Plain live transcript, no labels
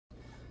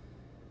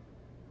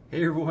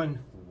Hey everyone,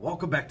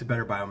 welcome back to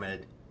Better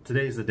Biomed.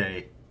 Today's the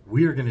day.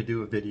 We are going to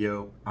do a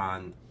video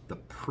on the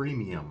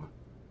premium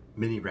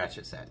mini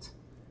ratchet sets.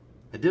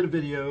 I did a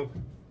video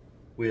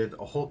with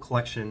a whole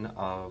collection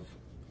of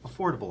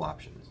affordable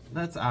options.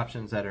 That's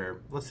options that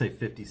are, let's say,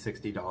 $50,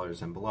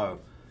 $60 and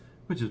below,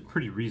 which is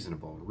pretty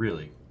reasonable,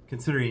 really,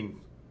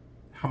 considering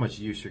how much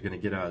use you're going to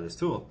get out of this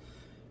tool.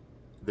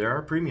 There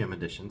are premium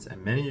editions,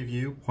 and many of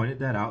you pointed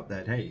that out,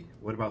 that, hey,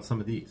 what about some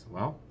of these?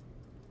 Well,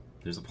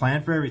 there's a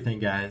plan for everything,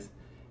 guys.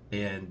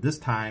 And this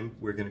time,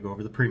 we're going to go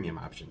over the premium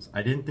options.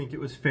 I didn't think it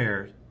was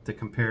fair to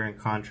compare and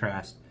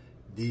contrast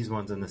these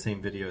ones in the same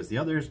video as the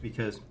others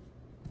because,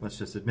 let's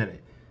just admit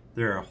it,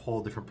 they're a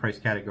whole different price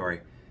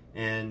category.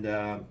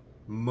 And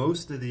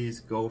most of these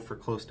go for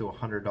close to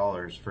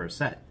 $100 for a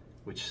set,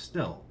 which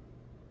still,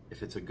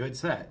 if it's a good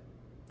set,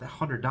 that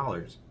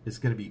 $100 is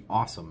going to be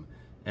awesome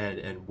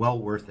and well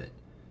worth it.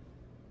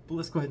 But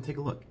let's go ahead and take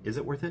a look. Is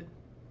it worth it?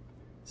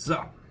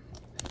 So,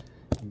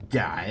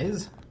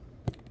 guys,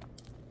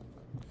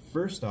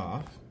 first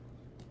off,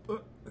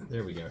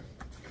 there we go.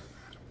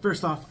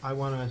 First off, I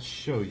want to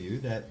show you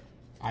that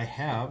I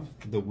have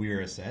the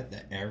Wera set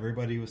that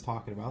everybody was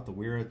talking about, the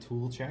Wera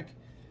tool check,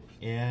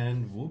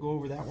 and we'll go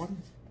over that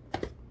one.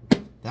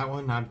 That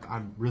one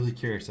I'm really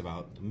curious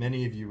about.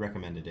 Many of you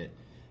recommended it.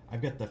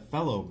 I've got the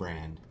Fellow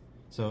brand.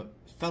 So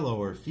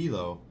Fellow or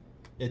Philo,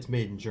 it's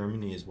made in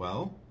Germany as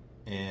well,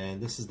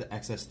 and this is the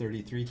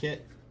XS33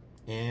 kit,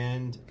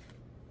 and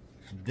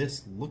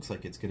this looks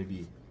like it's going to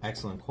be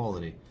excellent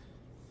quality.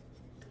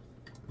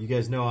 You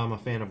guys know I'm a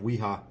fan of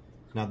Weha.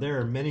 Now there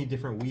are many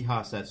different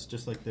Weha sets,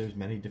 just like there's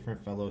many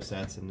different Fellow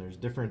sets, and there's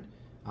different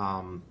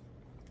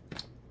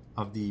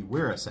of the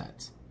Wera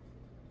sets.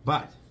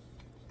 But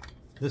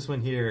this one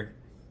here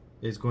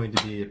is going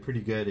to be a pretty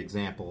good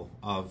example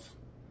of,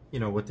 you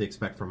know, what to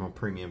expect from a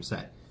premium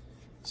set.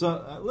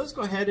 So let's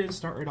go ahead and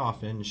start right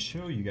off and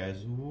show you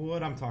guys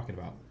what I'm talking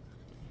about.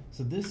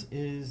 So this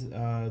is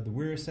the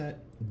Wera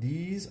set.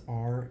 These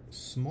are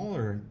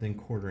smaller than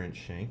 1/4"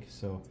 shank,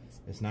 so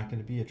it's not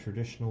going to be a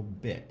traditional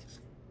bit.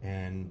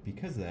 And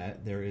because of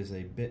that, there is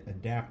a bit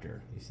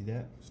adapter. You see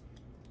that?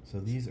 So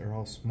these are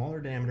all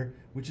smaller diameter,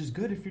 which is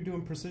good if you're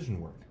doing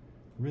precision work.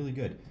 Really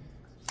good.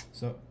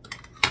 So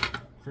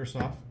first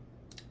off,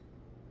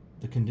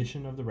 the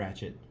condition of the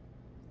ratchet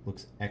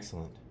looks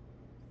excellent.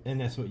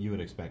 And that's what you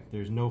would expect.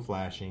 There's no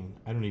flashing.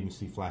 I don't even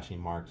see flashing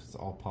marks. It's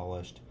all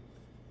polished.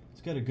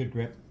 It's got a good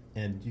grip,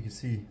 and you can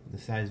see the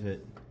size of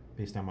it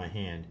based on my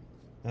hand.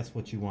 That's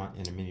what you want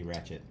in a mini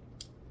ratchet.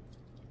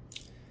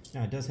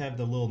 Now it does have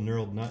the little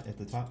knurled nut at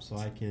the top, so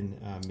I can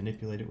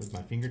manipulate it with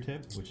my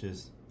fingertip, which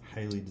is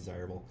highly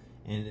desirable.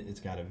 And it's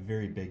got a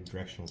very big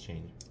directional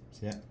change.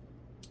 See that?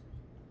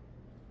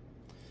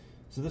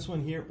 So this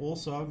one here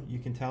also, you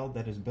can tell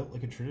that is built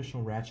like a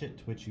traditional ratchet,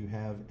 to which you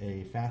have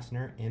a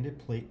fastener and a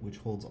plate which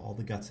holds all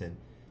the guts in.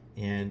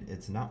 And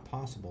it's not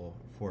possible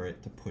for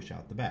it to push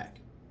out the back.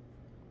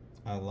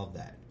 I love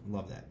that,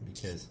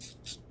 because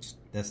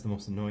that's the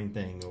most annoying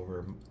thing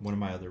over one of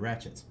my other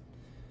ratchets.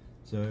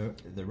 So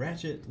the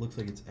ratchet looks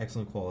like it's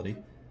excellent quality.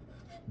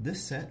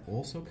 This set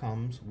also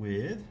comes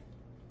with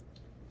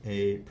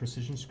a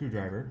precision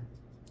screwdriver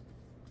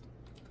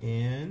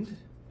and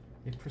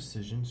a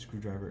precision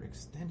screwdriver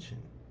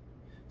extension.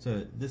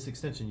 So this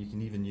extension you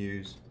can even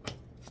use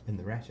in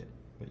the ratchet,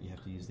 but you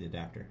have to use the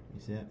adapter.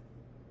 You see that?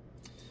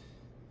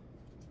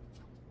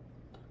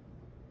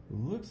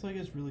 Looks like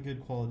it's really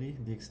good quality.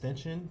 The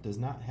extension does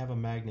not have a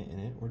magnet in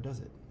it, or does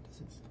it? Does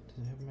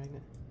it have a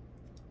magnet?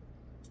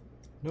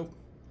 Nope.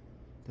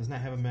 Does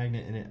not have a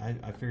magnet in it.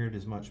 I figured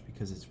as much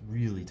because it's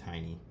really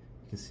tiny.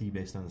 You can see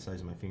based on the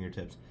size of my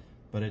fingertips.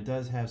 But it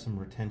does have some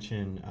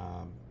retention,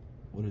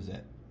 what is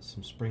that?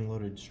 Some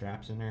spring-loaded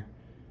straps in there.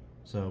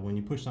 So when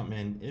you push something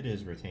in, it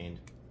is retained.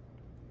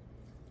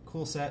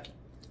 Cool set.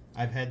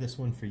 I've had this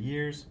one for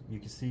years. You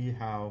can see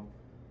how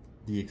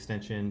the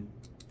extension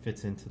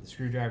fits into the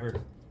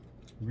screwdriver.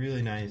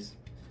 Really nice.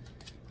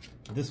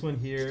 This one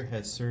here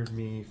has served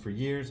me for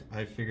years.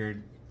 I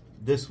figured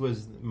this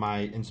was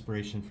my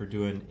inspiration for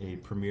doing a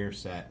premiere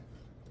set.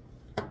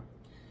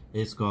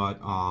 It's got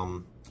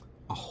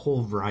a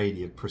whole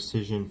variety of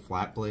precision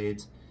flat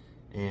blades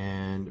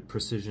and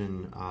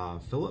precision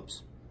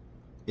Phillips.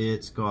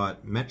 It's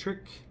got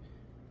metric,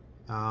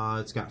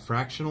 it's got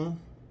fractional,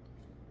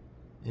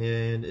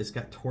 and it's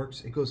got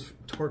Torx. It goes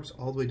Torx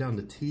all the way down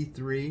to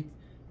T3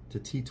 to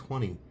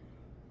T20.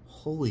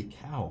 Holy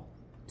cow.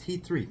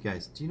 T3,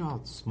 guys, do you know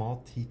how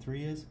small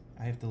T3 is?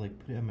 I have to like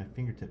put it on my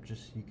fingertip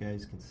just so you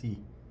guys can see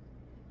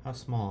how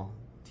small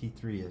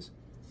T3 is.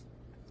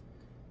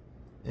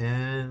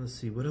 And let's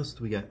see, what else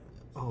do we got?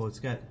 Oh, it's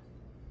got,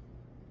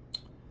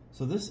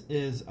 so this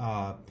is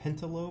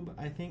Pentalobe,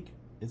 I think.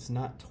 It's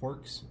not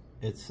Torx,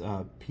 it's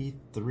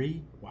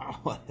P3. Wow,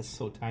 that's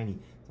so tiny.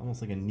 It's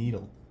almost like a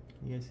needle.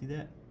 You guys see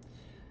that?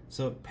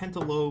 So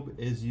Pentalobe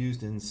is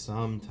used in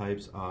some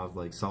types of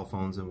like cell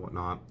phones and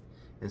whatnot.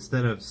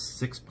 Instead of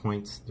 6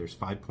 points, there's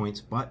 5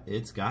 points, but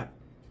it's got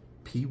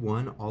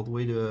P1 all the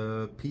way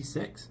to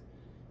P6.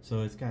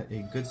 So it's got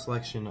a good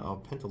selection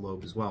of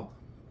Pentalobe as well.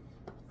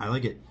 I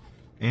like it.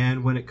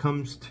 And when it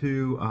comes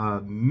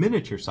to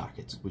miniature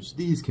sockets, which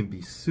these can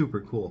be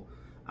super cool,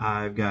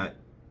 I've got,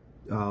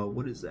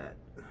 what is that,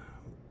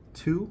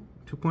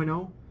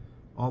 2.0,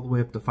 all the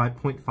way up to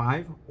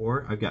 5.5,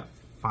 or I've got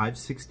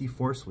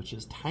 5/64, which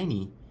is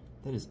tiny.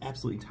 That is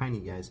absolutely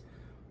tiny, guys.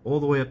 All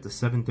the way up to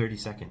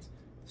 7/32.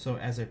 So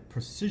as a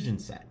precision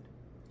set,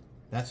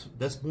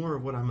 that's more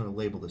of what I'm going to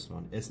label this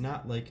one. It's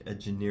not like a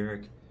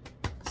generic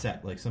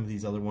set like some of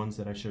these other ones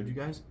that I showed you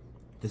guys.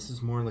 This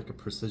is more like a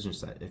precision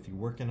set. If you're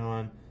working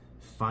on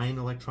fine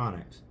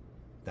electronics,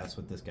 that's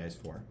what this guy's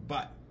for.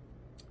 But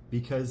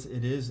because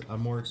it is a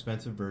more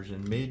expensive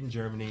version, made in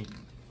Germany,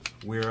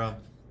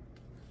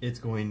 it's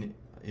going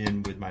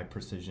in with my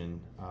precision,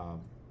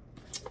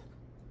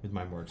 with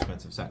my more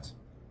expensive sets.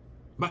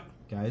 But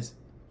guys,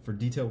 for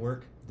detail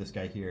work, this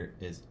guy here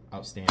is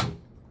outstanding.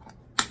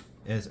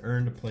 It has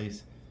earned a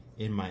place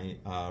in my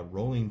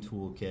rolling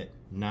tool kit,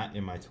 not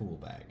in my tool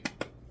bag.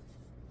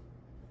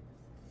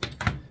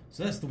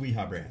 So that's the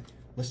Weehaw brand.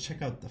 Let's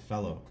check out the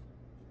fellow.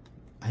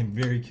 I'm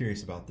very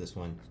curious about this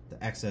one, the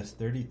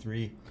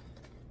XS33.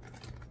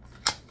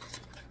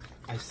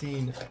 I've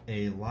seen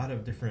a lot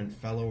of different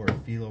fellow or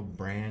philo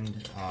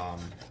brand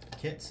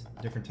kits,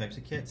 different types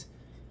of kits.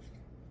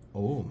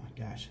 Oh my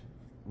gosh.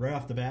 Right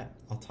off the bat,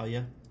 I'll tell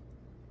you,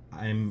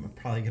 I'm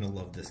probably gonna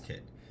love this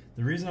kit.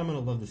 The reason I'm gonna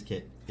love this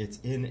kit, it's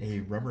in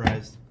a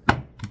rubberized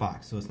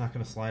box, so it's not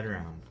gonna slide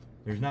around.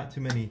 There's not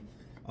too many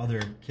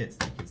other kits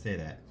that can say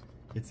that.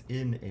 It's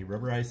in a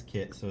rubberized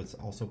kit, so it's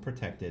also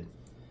protected.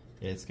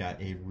 It's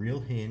got a real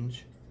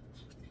hinge.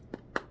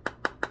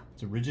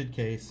 It's a rigid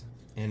case,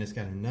 and it's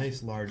got a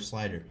nice large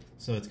slider.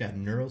 So it's got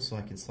knurls, so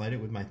I can slide it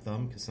with my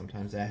thumb, because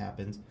sometimes that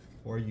happens,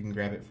 or you can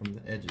grab it from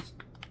the edges.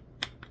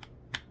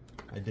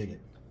 I dig it.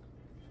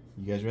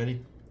 You guys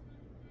ready?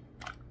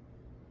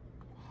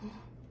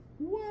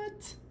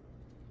 What?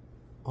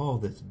 Oh,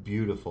 that's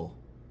beautiful.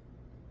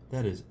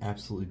 That is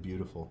absolutely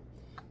beautiful.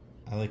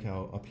 I like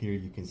how up here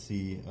you can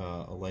see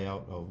a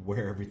layout of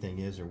where everything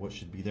is or what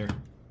should be there.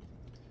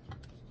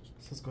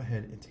 So let's go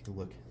ahead and take a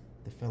look.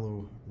 The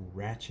fellow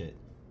ratchet.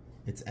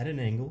 It's at an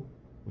angle,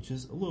 which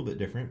is a little bit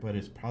different, but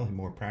it's probably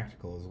more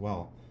practical as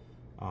well.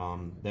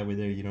 That way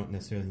there you don't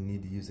necessarily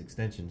need to use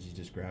extensions. You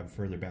just grab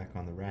further back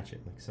on the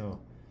ratchet like so.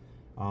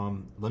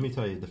 Let me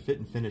tell you, the fit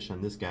and finish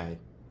on this guy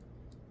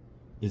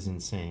is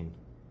insane.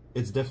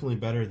 It's definitely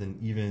better than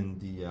even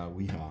the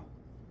Weehaw.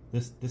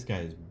 This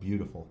guy is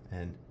beautiful,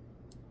 and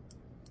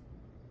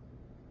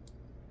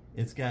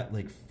it's got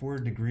like 4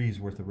 degrees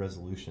worth of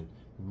resolution.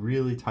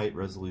 Really tight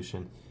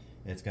resolution.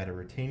 It's got a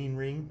retaining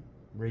ring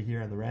right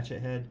here on the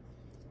ratchet head.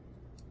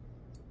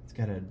 It's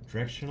got a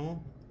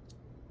directional.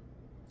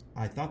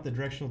 I thought the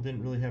directional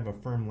didn't really have a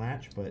firm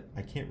latch, but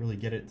I can't really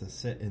get it to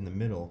sit in the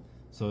middle,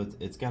 so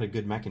it's got a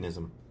good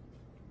mechanism.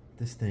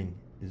 This thing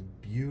is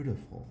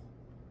beautiful.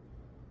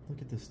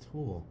 Look at this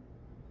tool.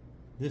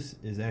 This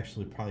is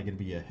actually probably going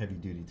to be a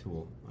heavy-duty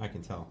tool, I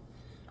can tell.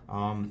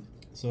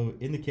 So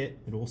in the kit,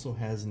 it also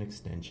has an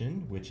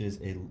extension, which is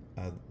a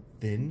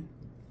thin,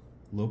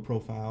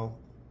 low-profile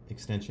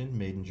extension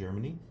made in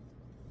Germany.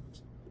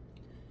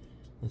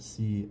 Let's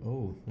see.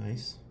 Oh,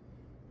 nice.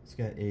 It's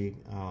got a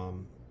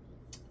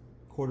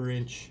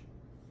 1/4-inch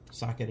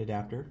socket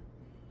adapter.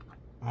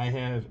 I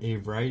have a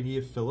variety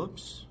of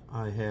Phillips.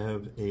 I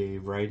have a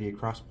variety of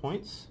cross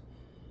points.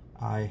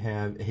 I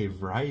have a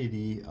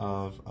variety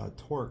of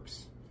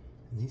Torx.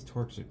 And these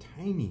Torx are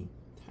tiny,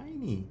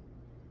 tiny.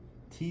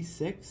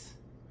 T6.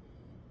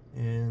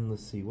 And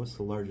let's see, what's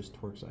the largest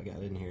Torx I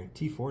got in here?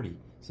 T40.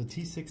 So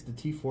T6 to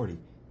T40.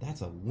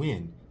 That's a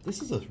win.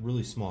 This is a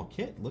really small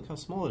kit. Look how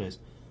small it is.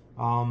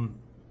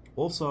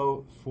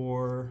 Also,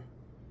 for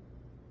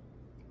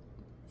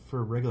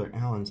regular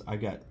Allens, I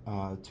got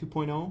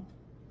 2.0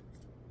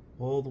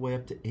 all the way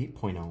up to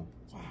 8.0.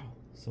 Wow.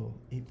 So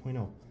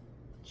 8.0.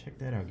 Check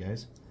that out,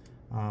 guys.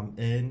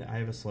 And I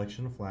have a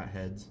selection of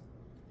flatheads,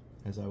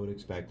 as I would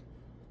expect.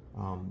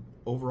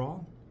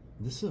 Overall,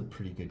 this is a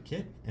pretty good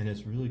kit, and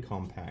it's really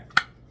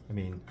compact. I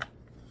mean,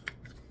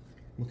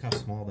 look how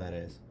small that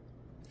is.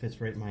 Fits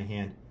right in my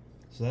hand.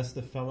 So that's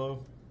the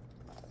fellow,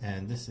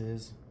 and this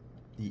is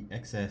the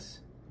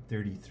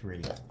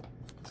XS33.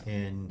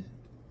 And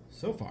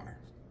so far,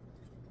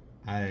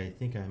 I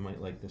think I might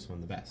like this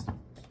one the best.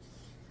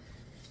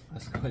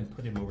 Let's go ahead and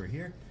put him over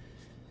here.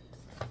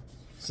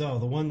 So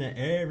the one that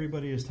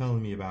everybody is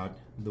telling me about,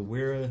 the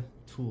Wera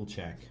Tool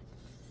Check.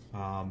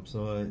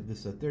 This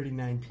is a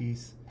 39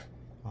 piece.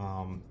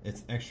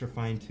 It's extra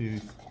fine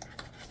tooth.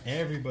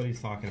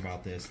 Everybody's talking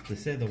about this. They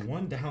say the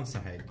one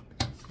downside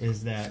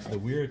is that the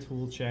Wera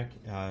Tool Check,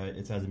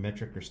 it's either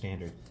metric or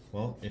standard.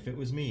 Well, if it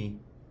was me,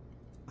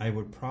 I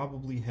would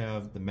probably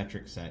have the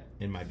metric set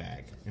in my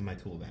bag, in my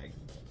tool bag,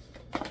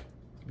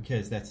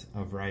 because that's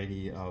a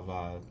variety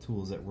of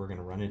tools that we're going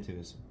to run into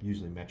is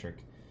usually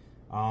metric.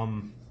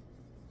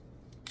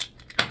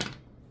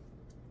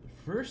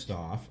 First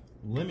off,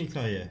 let me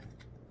tell you,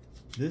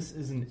 this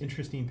is an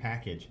interesting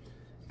package.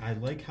 I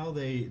like how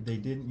they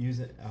didn't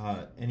use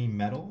any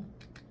metal,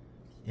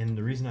 and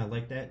the reason I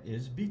like that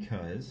is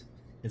because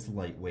it's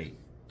lightweight.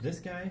 this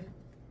guy,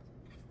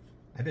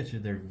 I bet you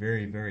they're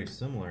very, very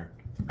similar.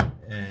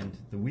 And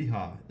the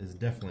Weehaw is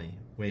definitely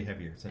way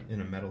heavier. It's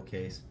in a metal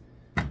case.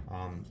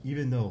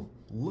 Even though,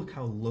 look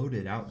how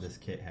loaded out this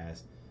kit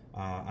has.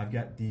 I've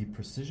got the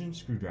precision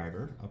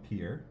screwdriver up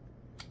here,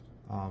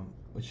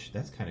 which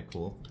that's kind of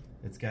cool.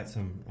 It's got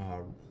some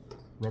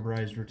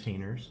rubberized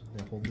retainers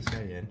that hold this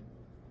guy in.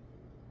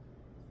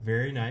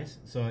 Very nice.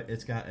 So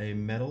it's got a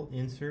metal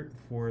insert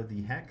for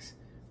the hex,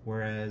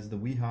 whereas the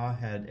Weehaw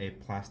had a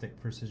plastic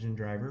precision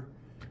driver.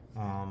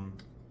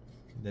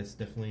 That's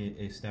definitely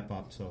a step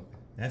up. So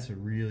that's a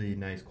really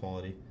nice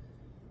quality.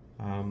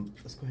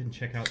 Let's go ahead and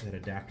check out that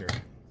adapter.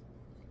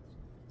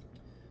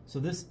 So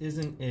this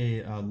isn't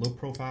a low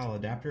profile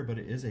adapter, but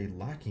it is a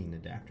locking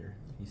adapter.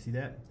 You see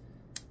that?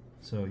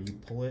 So you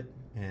pull it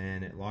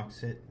and it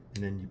locks it,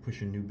 and then you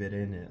push a new bit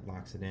in and it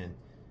locks it in.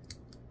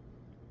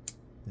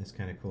 That's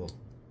kind of cool.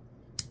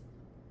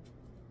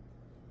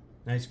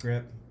 Nice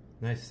grip,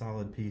 nice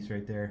solid piece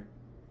right there.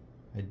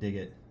 I dig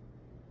it.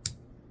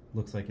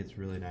 Looks like it's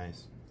really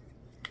nice.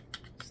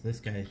 So this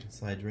guy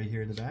slides right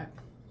here in the back.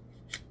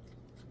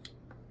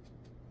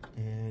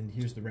 And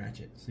here's the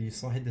ratchet. So you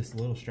slide this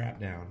little strap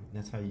down.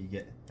 That's how you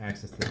get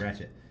access to the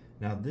ratchet.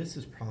 Now this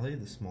is probably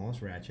the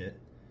smallest ratchet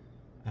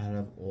out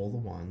of all the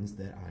ones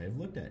that I have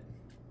looked at.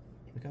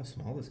 Look how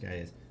small this guy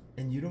is.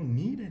 And you don't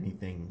need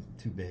anything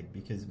too big,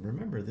 because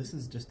remember, this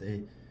is just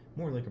a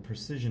more like a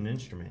precision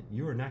instrument.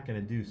 You are not going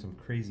to do some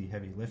crazy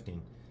heavy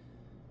lifting.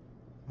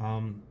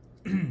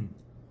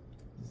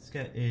 It's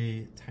got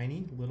a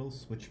tiny little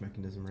switch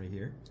mechanism right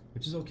here,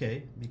 which is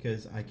okay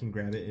because I can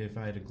grab it. If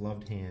I had a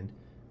gloved hand,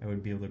 I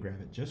would be able to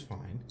grab it just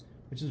fine,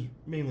 which is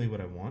mainly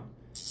what I want.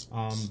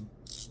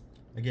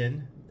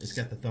 Again, it's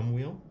got the thumb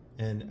wheel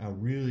and a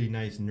really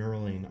nice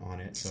knurling on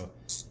it, so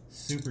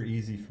super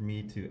easy for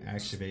me to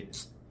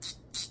activate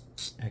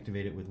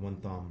it with one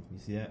thumb. You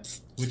see that?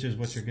 Which is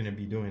what you're going to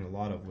be doing a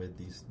lot of with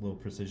these little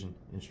precision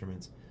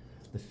instruments.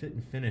 The fit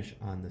and finish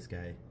on this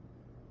guy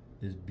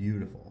is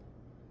beautiful.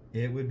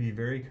 It would be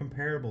very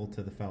comparable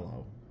to the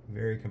fellow.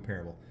 Very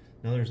comparable.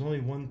 Now there's only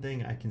one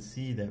thing I can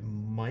see that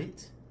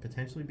might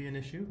potentially be an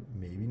issue.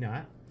 Maybe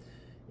not.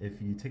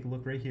 If you take a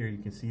look right here, you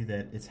can see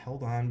that it's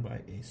held on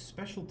by a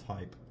special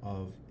type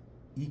of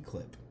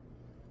E-clip.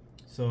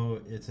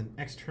 So it's an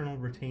external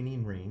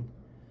retaining ring,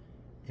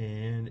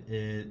 and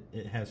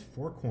it has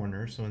 4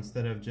 corners. So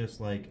instead of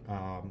just like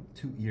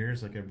 2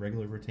 ears like a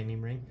regular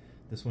retaining ring,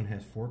 this one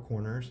has 4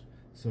 corners.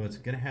 So it's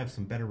going to have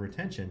some better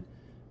retention,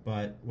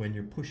 but when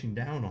you're pushing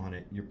down on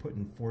it, you're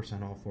putting force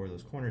on all 4 of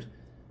those corners.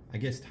 I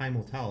guess time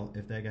will tell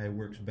if that guy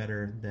works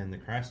better than the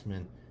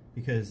Craftsman,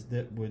 because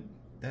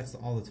that's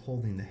all that's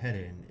holding the head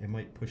in. It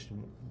might push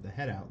the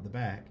head out the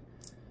back.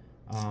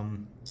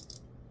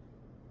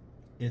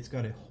 It's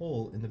got a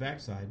hole in the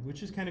backside,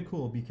 which is kind of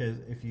cool, because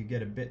if you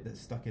get a bit that's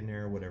stuck in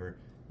there or whatever,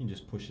 you can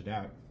just push it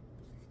out.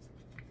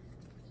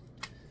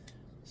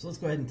 So let's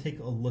go ahead and take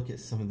a look at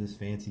some of this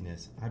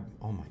fanciness.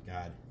 Oh my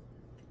god.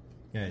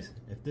 Guys,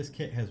 if this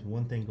kit has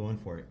one thing going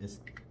for it,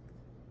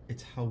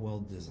 it's how well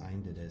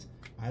designed it is.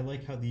 I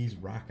like how these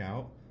rock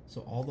out,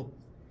 so all the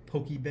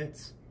pokey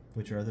bits,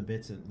 which are the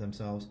bits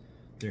themselves,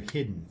 they're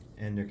hidden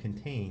and they're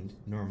contained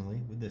normally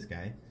with this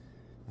guy.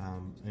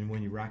 And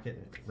when you rock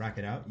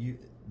it out,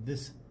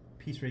 this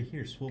piece right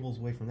here swivels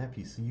away from that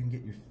piece, so you can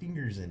get your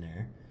fingers in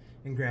there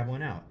and grab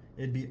one out.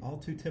 It'd be all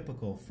too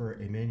typical for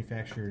a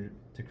manufacturer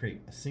to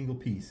create a single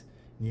piece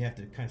and you have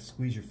to kind of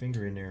squeeze your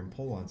finger in there and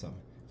pull on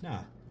something.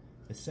 Nah,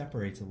 it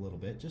separates a little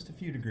bit, just a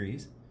few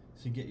degrees,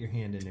 so you get your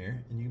hand in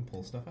there and you can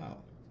pull stuff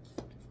out.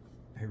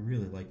 I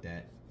really like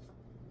that.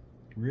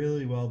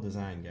 Really well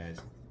designed, guys.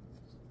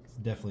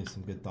 Definitely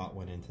some good thought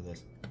went into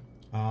this.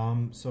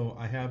 So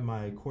I have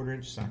my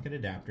 1/4-inch socket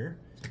adapter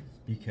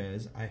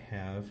because I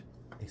have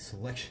a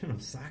selection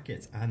of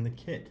sockets on the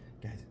kit.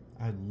 Guys,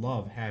 I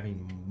love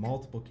having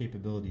multiple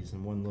capabilities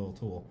in one little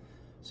tool.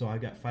 So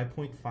I've got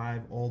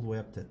 5.5 all the way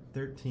up to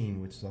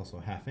 13, which is also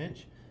a 1/2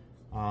 inch.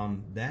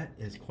 That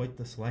is quite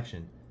the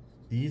selection.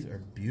 These are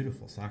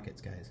beautiful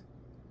sockets, guys.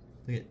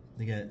 They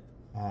get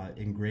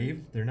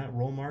engraved. They're not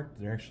roll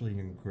marked, they're actually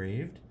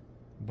engraved.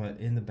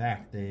 But in the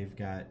back, they've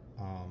got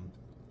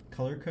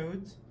color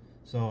codes.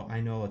 So I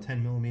know a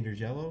 10mm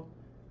yellow,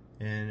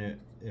 and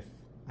if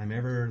I'm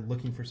ever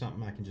looking for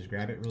something, I can just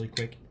grab it really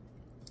quick.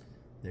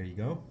 There you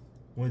go.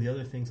 One of the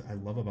other things I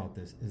love about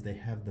this is they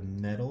have the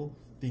metal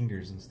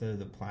fingers instead of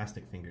the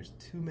plastic fingers.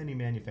 Too many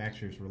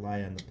manufacturers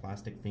rely on the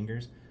plastic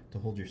fingers to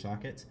hold your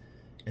sockets,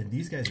 and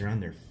these guys are on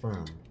there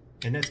firm.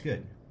 And that's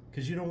good,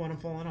 because you don't want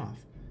them falling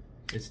off.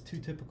 It's too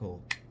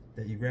typical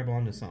that you grab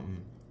onto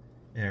something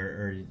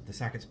or the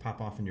sockets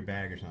pop off in your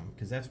bag or something,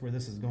 because that's where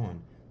this is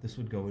going. This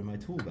would go in my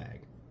tool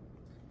bag.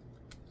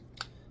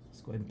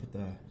 Let's go ahead and put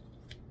the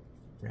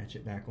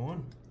ratchet back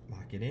on,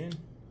 lock it in,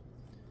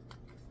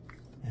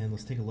 and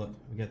let's take a look.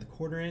 We got the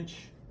 1/4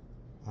 inch.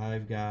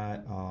 I've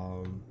got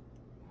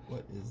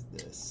what is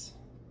this?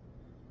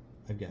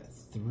 I've got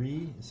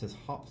 3. It says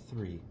hop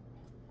 3.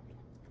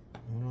 I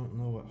don't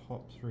know what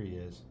hop 3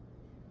 is.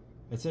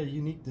 It's a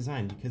unique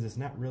design because it's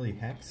not really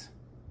hex.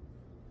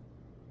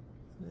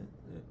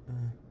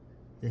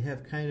 they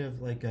have kind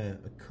of like a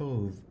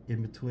cove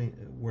in between,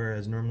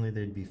 whereas normally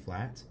they'd be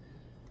flat.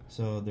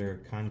 So they're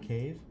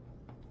concave.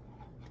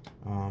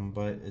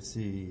 But it's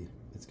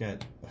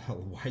got a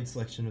wide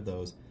selection of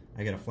those.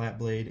 I got a flat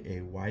blade,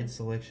 a wide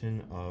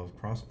selection of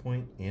cross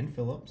point and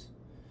Phillips.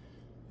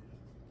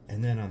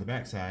 And then on the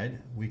back side,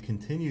 we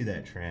continue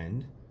that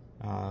trend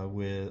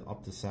with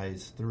up to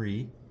size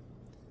 3.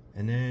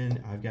 And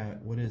then I've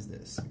got, what is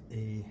this?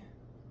 A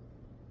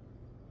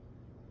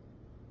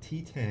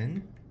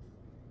T10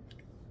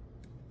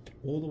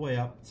 all the way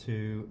up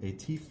to a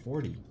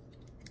T40.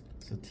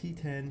 So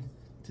T10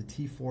 to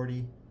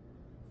T40.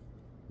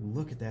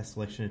 Look at that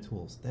selection of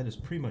tools. That is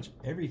pretty much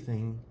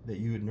everything that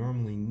you would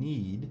normally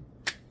need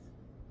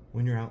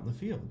when you're out in the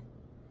field.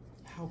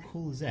 How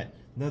cool is that?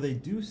 Now they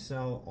do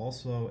sell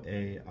also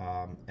a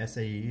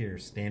SAE or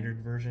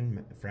standard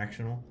version,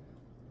 fractional,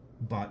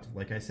 but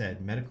like I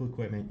said, medical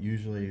equipment,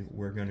 usually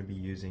we're going to be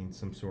using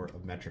some sort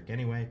of metric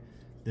anyway.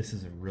 This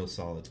is a real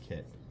solid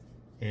kit.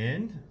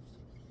 And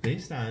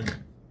based on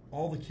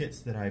all the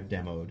kits that I've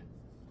demoed,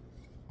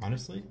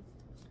 honestly,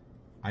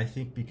 I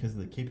think because of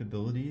the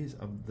capabilities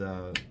of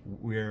the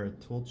We're a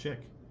Tool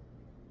Chick,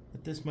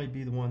 that this might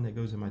be the one that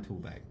goes in my tool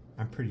bag.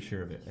 I'm pretty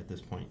sure of it at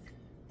this point.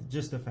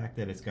 Just the fact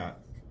that it's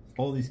got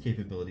all these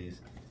capabilities.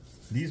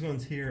 These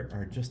ones here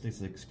are just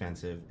as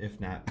expensive, if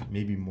not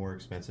maybe more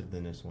expensive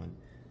than this one.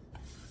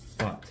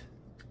 But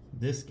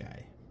this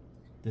guy,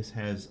 this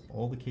has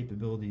all the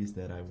capabilities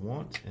that I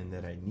want and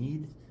that I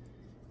need.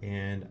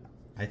 And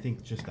I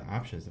think just the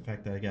options, the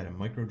fact that I got a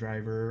micro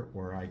driver,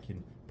 or I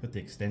can put the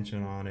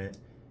extension on it,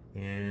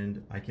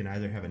 and I can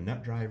either have a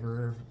nut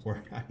driver,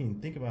 or I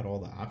mean, think about all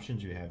the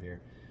options you have here.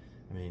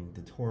 I mean,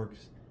 the Torx,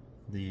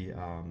 the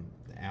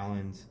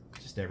Allens,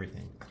 just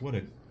everything. What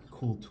a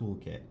cool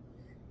toolkit.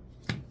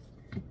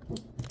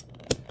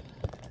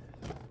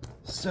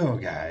 So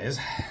guys,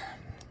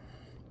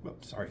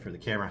 whoops, sorry for the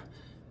camera.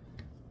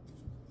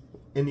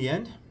 In the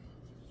end,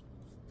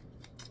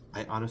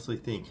 I honestly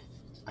think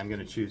I'm going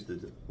to choose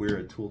the We're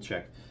a Tool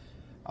Chick.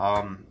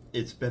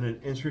 It's been an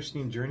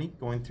interesting journey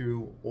going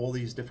through all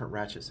these different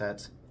ratchet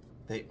sets.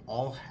 They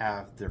all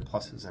have their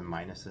pluses and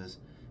minuses.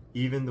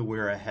 Even the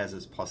Wera has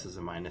its pluses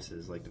and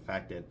minuses, like the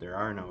fact that there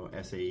are no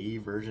SAE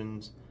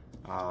versions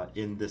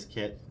in this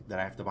kit, that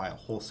I have to buy a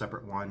whole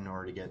separate one in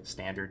order to get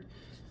standard.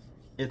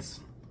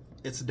 It's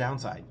a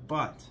downside,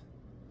 but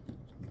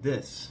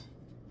this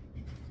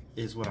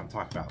is what I'm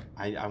talking about.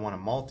 I want a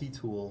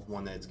multi-tool,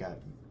 one that's got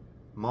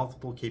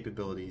multiple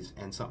capabilities,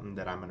 and something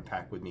that I'm going to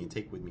pack with me and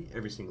take with me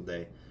every single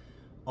day.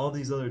 All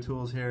these other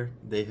tools here,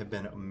 they have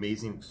been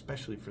amazing,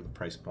 especially for the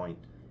price point.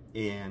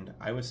 And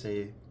I would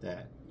say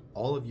that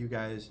all of you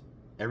guys,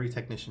 every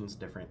technician is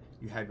different.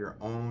 You have your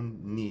own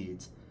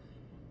needs.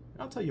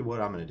 And I'll tell you what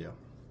I'm going to do.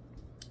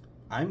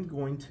 I'm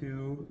going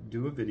to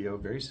do a video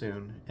very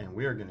soon, and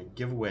we are going to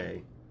give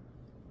away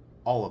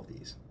all of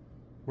these.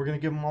 We're going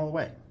to give them all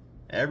away.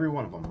 Every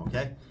one of them,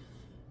 okay?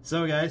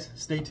 So guys,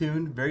 stay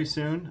tuned. Very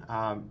soon,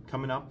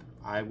 coming up,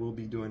 I will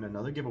be doing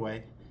another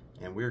giveaway,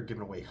 and we're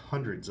giving away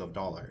hundreds of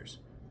dollars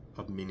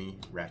of mini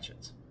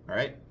ratchets. All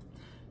right?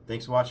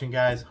 Thanks for watching,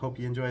 guys. Hope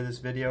you enjoy this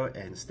video,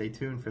 and stay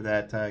tuned for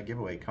that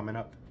giveaway coming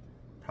up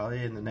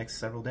probably in the next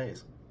several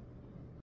days.